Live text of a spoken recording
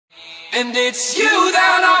And it's you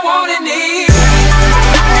that I want and need.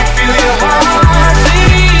 You feel your heart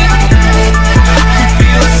beat. You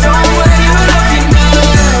feel it somewhere you're looking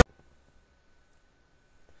good.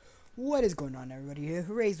 What is going on, everybody? Here,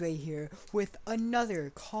 Raysway here with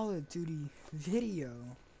another Call of Duty video.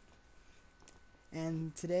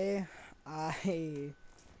 And today I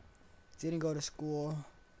didn't go to school,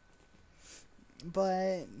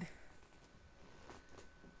 but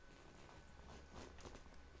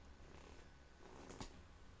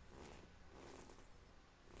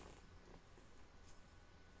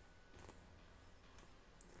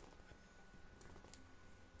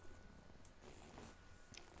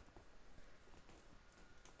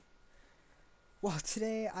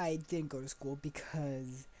today I didn't go to school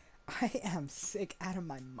because I am sick out of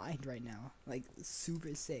my mind right now, like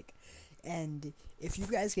super sick. And if you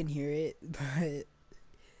guys can hear it, but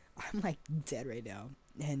I'm like dead right now.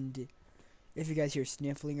 And if you guys hear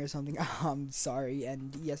sniffling or something, I'm sorry.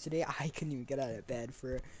 And yesterday I couldn't even get out of bed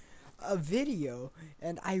for a video,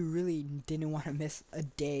 and I really didn't want to miss a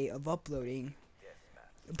day of uploading.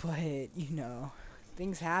 But you know,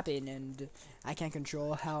 things happen, and I can't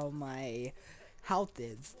control how my health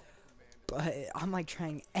is. But I'm like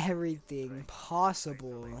trying everything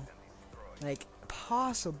possible,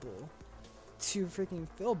 to freaking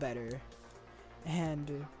feel better.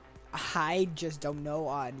 And I just don't know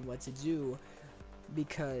on what to do,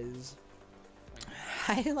 because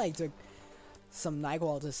I like took some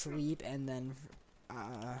NyQuil to sleep, and then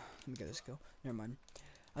let me get this go. Never mind.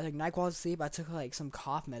 I took NyQuil to sleep. I took like some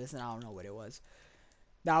cough medicine. I don't know what it was.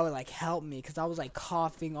 That would like help me, because I was like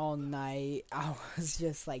coughing all night. I was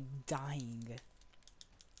just like dying.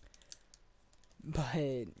 But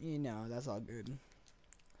you know, that's all good.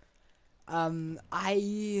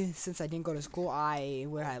 Since I didn't go to school, I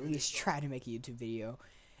would at least try to make a YouTube video,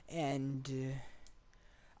 and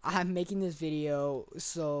I'm making this video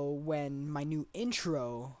so when my new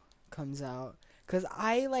intro comes out, because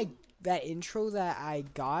I like that intro that I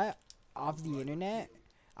got off the internet,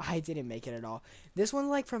 I didn't make it at all. This one's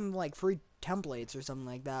like from like free templates or something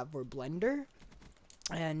like that for Blender,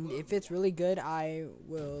 and if it's really good, I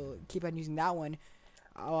will keep on using that one.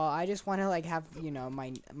 I just want to like have, you know,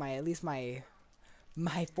 my at least my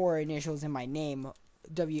four initials in my name,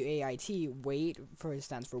 WAIT, wait, for it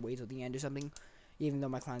stands for wait till the end or something. Even though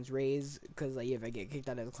my client's Rays, because like if I get kicked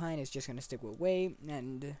out of the client, it's just gonna stick with wait,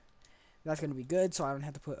 and that's gonna be good. So I don't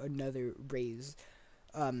have to put another Rays,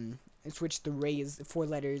 and switch the Rays 4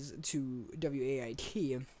 letters to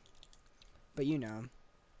WAIT. But you know,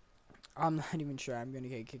 I'm not even sure I'm gonna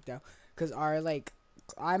get kicked out, because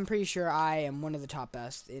I'm pretty sure I am one of the top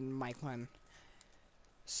best in my clan.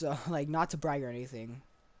 So like, not to brag or anything,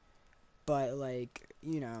 but like,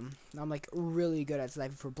 you know, I'm like really good at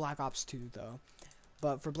sniping for Black Ops 2 though.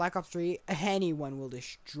 But for Black Ops 3, anyone will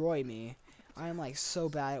destroy me. I am like so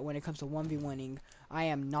bad when it comes to 1v1ing. I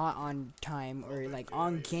am not on time or like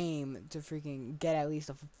on game to freaking get at least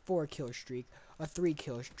a 4 kill streak, a 3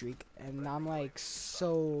 kill streak, and I'm like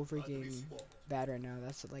so freaking bad right now.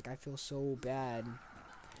 That's like, I feel so bad.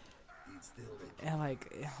 And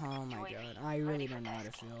like, oh my god, I really don't know how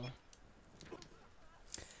to feel.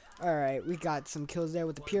 Alright, we got some kills there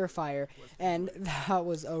with the Purifier, and that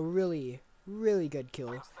was a really good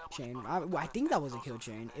kill chain. I think that was a kill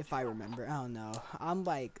chain, if I remember. I don't know. I'm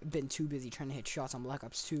like been too busy trying to hit shots on Black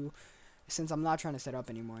Ops 2, since I'm not trying to set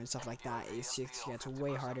up anymore and stuff like that. It just gets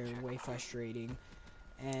way harder and way frustrating.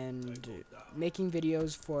 And making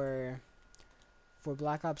videos for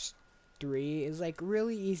Black Ops 3 is like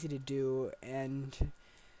really easy to do, and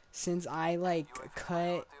since I like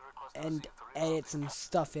cut and edit some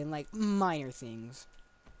stuff in, like minor things,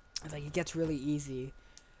 it's like it gets really easy.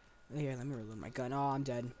 Here, let me reload my gun. Oh, I'm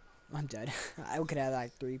dead. I'm dead. I could have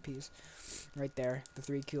like 3 piece right there, the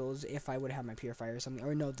 3 kills, if I would have my Purifier or something,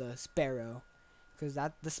 or no, the Sparrow, because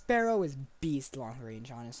the Sparrow is beast long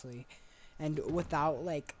range, honestly. And without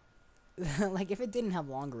like like if it didn't have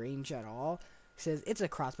long range at all, it says it's a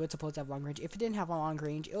crossbow, it's supposed to have long range. If it didn't have a long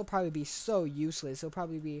range, it'll probably be so useless. It'll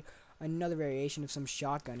probably be another variation of some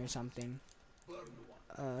shotgun or something.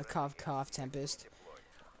 Cough cough Tempest.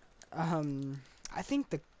 I think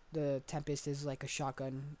the Tempest is like a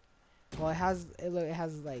shotgun. Well, it has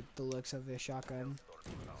like the looks of a shotgun.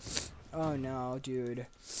 Oh no, dude.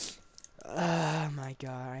 Oh my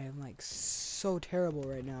god, I am like so terrible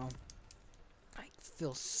right now. I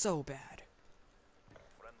feel so bad.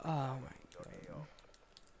 Oh my god.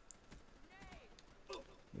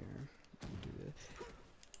 Here, do this.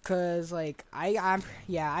 Cause like I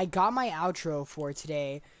got my outro for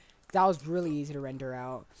today. That was really easy to render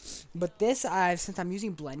out. But this, since I'm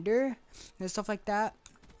using Blender and stuff like that,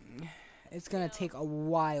 it's gonna take a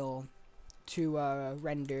while to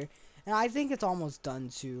render, and I think it's almost done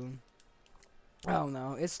too. I don't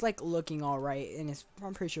know. It's like looking all right, and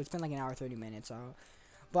I'm pretty sure it's been like an hour 30 minutes.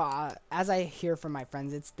 But as I hear from my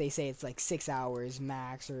friends, they say it's like 6 hours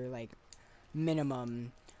max or like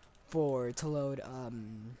minimum to load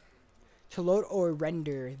or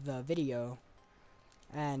render the video,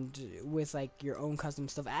 and with like your own custom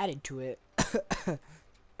stuff added to it.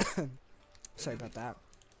 Sorry about that.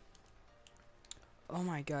 Oh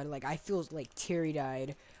my god, like I feel like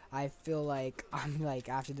teary-eyed. I feel like I'm like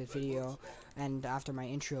after this video and after my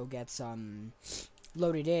intro gets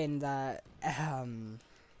loaded in that I'm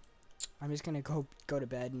just gonna go to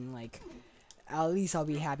bed, and like at least I'll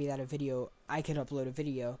be happy that I can upload a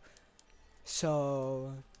video.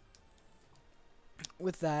 So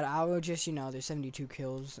with that, I will just, there's 72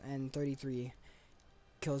 kills and 33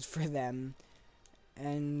 kills for them,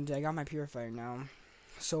 and I got my purifier now.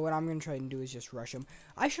 So what I'm gonna try and do is just rush them.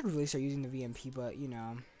 I should really start using the VMP, but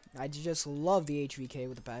I just love the HVK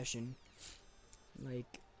with a passion.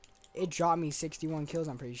 Like, it dropped me 61 kills,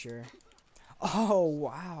 I'm pretty sure. Oh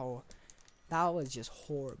wow, that was just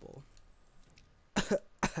horrible.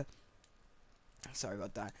 Sorry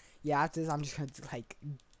about that. Yeah, after this I'm just gonna like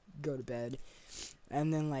go to bed,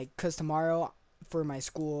 and then like, cause tomorrow for my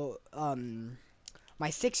school, my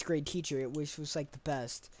 6th grade teacher, which was like the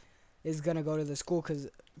best, is gonna go to the school, cause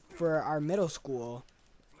for our middle school,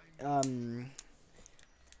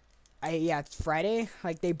 it's Friday.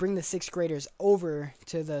 Like, they bring the 6th graders over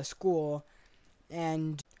to the school,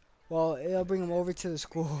 and well, it'll bring them over to the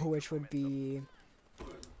school, which would be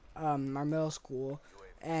our middle school,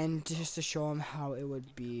 and just to show them how it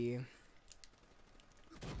would be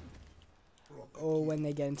when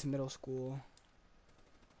they get into middle school.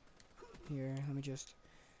 Here, let me just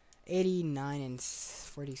 89 and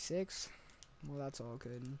 46. Well, that's all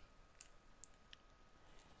good.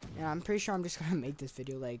 And I'm pretty sure I'm just gonna make this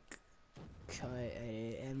video like cut,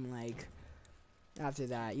 edit, and like after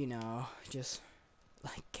that, just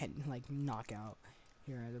like get like knockout.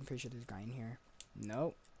 Here, I'm pretty sure there's a guy in here.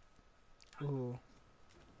 Nope. Ooh.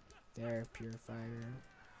 There, purifier.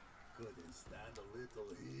 Couldn't stand a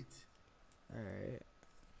little heat. Alright.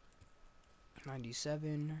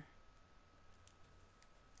 97.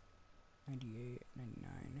 98,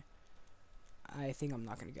 99. I think I'm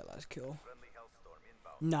not gonna get last kill.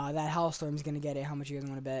 Nah, that Hellstorm's gonna get it. How much you guys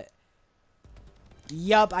wanna bet?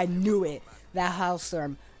 Yup, I knew it. That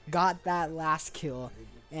Hellstorm got that last kill,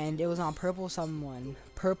 and it was on purple someone.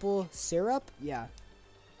 Purple syrup? Yeah.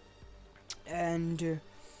 And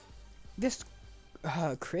this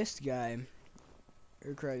Chris guy,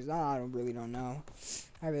 or Chris, I really don't know.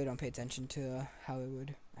 I really don't pay attention to how it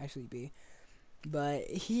would actually be. But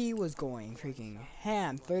he was going freaking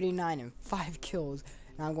ham, 39 and 5 kills,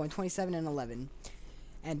 and I'm going 27 and 11.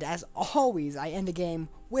 And as always, I end the game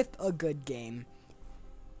with a good game.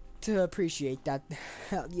 To appreciate that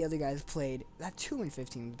the other guys played. That 2 and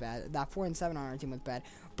 15 was bad. That 4 and 7 on our team was bad.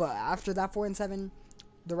 But after that 4 and 7,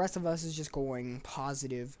 the rest of us is just going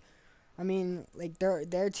positive. I mean, like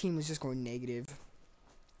their team was just going negative.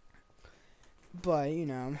 But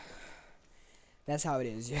that's how it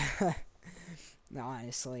is. Yeah. No,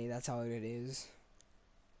 honestly, that's how it is.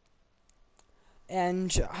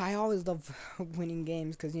 And I always love winning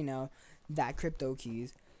games because, that crypto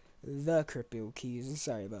keys. The crypto keys.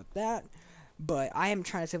 Sorry about that. But I am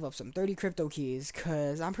trying to save up some 30 crypto keys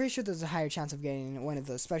because I'm pretty sure there's a higher chance of getting one of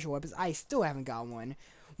the special weapons. I still haven't got one,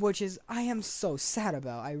 which is, I am so sad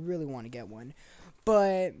about. I really want to get one.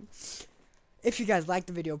 But if you guys liked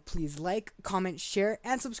the video, please like, comment, share,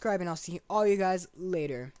 and subscribe, and I'll see all you guys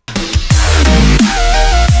later.